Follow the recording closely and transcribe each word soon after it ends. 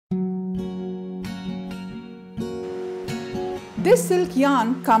This silk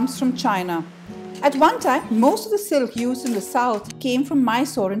yarn comes from China. At one time, most of the silk used in the south came from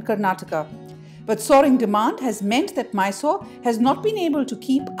Mysore in Karnataka. But soaring demand has meant that Mysore has not been able to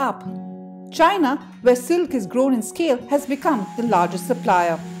keep up. China, where silk is grown in scale, has become the largest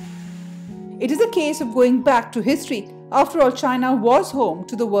supplier. It is a case of going back to history. After all, China was home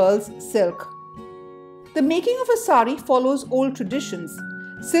to the world's silk. The making of a sari follows old traditions.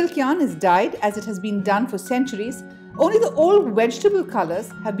 Silk yarn is dyed as it has been done for centuries. Only the old vegetable colors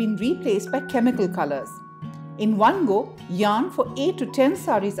have been replaced by chemical colors. In one go, yarn for 8 to 10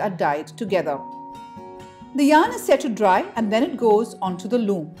 saris are dyed together. The yarn is set to dry and then it goes onto the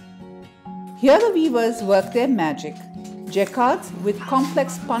loom. Here the weavers work their magic. Jacquards with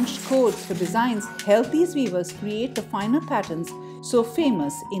complex punched codes for designs help these weavers create the finer patterns so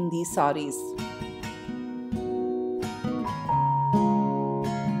famous in these saris.